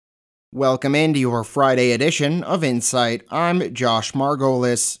Welcome into your Friday edition of Insight. I'm Josh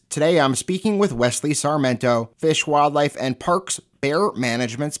Margolis. Today I'm speaking with Wesley Sarmento, Fish, Wildlife, and Parks Bear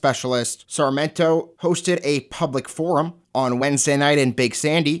Management Specialist. Sarmento hosted a public forum on Wednesday night in Big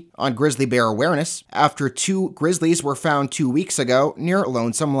Sandy on grizzly bear awareness after 2 grizzlies were found 2 weeks ago near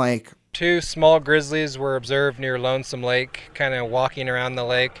Lonesome Lake. 2 small grizzlies were observed near Lonesome Lake, kind of walking around the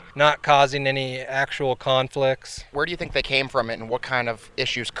lake, not causing any actual conflicts. Where do you think they came from and what kind of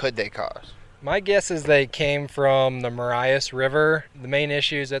issues could they cause? My guess is they came from the Marias River. The main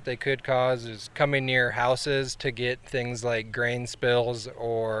issues that they could cause is coming near houses to get things like grain spills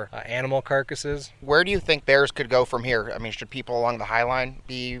or animal carcasses. Where do you think bears could go from here? I mean, should people along the High Line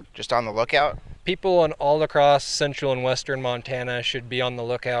be just on the lookout? People all across central and western Montana should be on the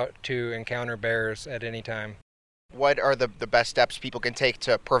lookout to encounter bears at any time. What are the best steps people can take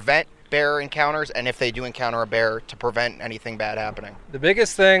to prevent bear encounters, and if they do encounter a bear, to prevent anything bad happening? The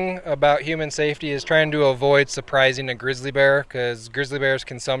biggest thing about human safety is trying to avoid surprising a grizzly bear, because grizzly bears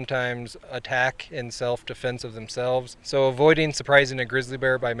can sometimes attack in self-defense of themselves. So avoiding surprising a grizzly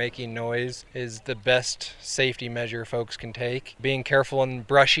bear by making noise is the best safety measure folks can take. Being careful in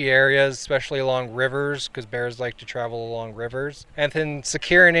brushy areas, especially along rivers, because bears like to travel along rivers. And then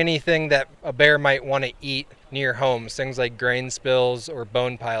securing anything that a bear might want to eat near homes, things like grain spills or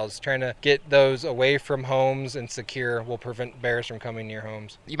bone piles. Trying to get those away from homes and secure will prevent bears from coming near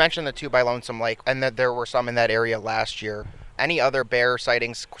homes. You mentioned the 2 by Lonesome Lake and that there were some in that area last year. Any other bear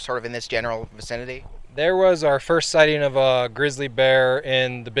sightings sort of in this general vicinity? There was our first sighting of a grizzly bear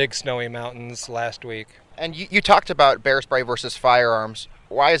in the Big Snowy Mountains last week. And you talked about bear spray versus firearms.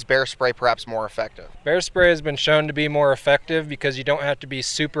 Why is bear spray perhaps more effective? Bear spray has been shown to be more effective because you don't have to be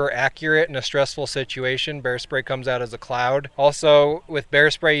super accurate in a stressful situation. Bear spray comes out as a cloud. Also, with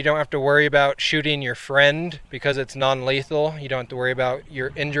bear spray, you don't have to worry about shooting your friend because it's non-lethal. You don't have to worry about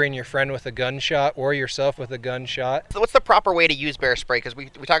injuring your friend with a gunshot or yourself with a gunshot. So what's the proper way to use bear spray? Because we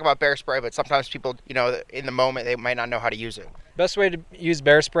talk about bear spray, but sometimes people, in the moment, they might not know how to use it. Best way to use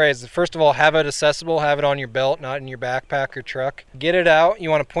bear spray is, first of all, have it accessible, have it on your belt, not in your backpack or truck. Get it out. You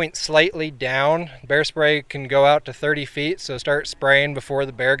want to point slightly down. Bear spray can go out to 30 feet, so start spraying before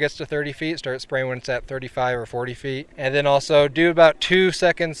the bear gets to 30 feet. Start spraying when it's at 35 or 40 feet. And then also do about 2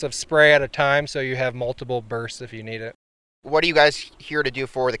 seconds of spray at a time so you have multiple bursts if you need it. What are you guys here to do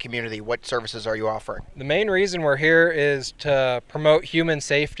for the community? What services are you offering? The main reason we're here is to promote human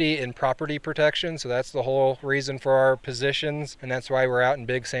safety and property protection. So that's the whole reason for our positions, and that's why we're out in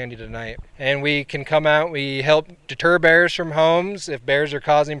Big Sandy tonight. And we can come out, we help deter bears from homes. If bears are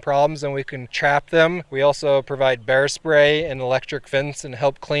causing problems, then we can trap them. We also provide bear spray and electric fence and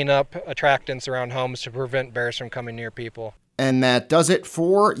help clean up attractants around homes to prevent bears from coming near people. And that does it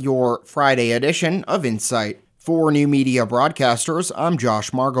for your Friday edition of Insight. For New Media Broadcasters, I'm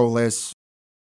Josh Margolis.